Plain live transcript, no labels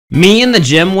Me in the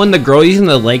gym when the girl using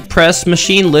the leg press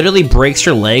machine literally breaks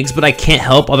her legs, but I can't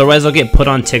help, otherwise I'll get put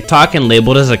on TikTok and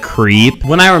labeled as a creep.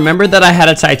 When I remembered that I had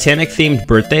a Titanic themed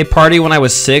birthday party when I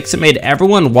was 6, it made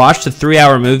everyone watch the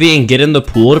 3-hour movie and get in the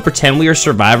pool to pretend we were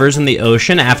survivors in the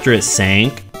ocean after it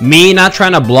sank. Me not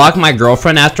trying to block my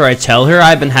girlfriend after I tell her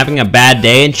I've been having a bad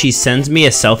day and she sends me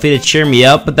a selfie to cheer me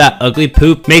up, but that ugly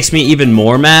poop makes me even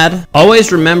more mad.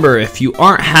 Always remember, if you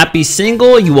aren't happy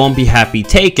single, you won't be happy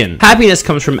taken. Happiness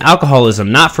comes from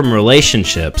alcoholism, not from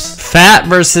relationships. Fat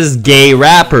versus gay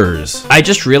rappers. I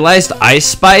just realized Ice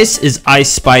Spice is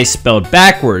Ice Spice spelled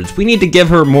backwards. We need to give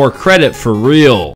her more credit for real.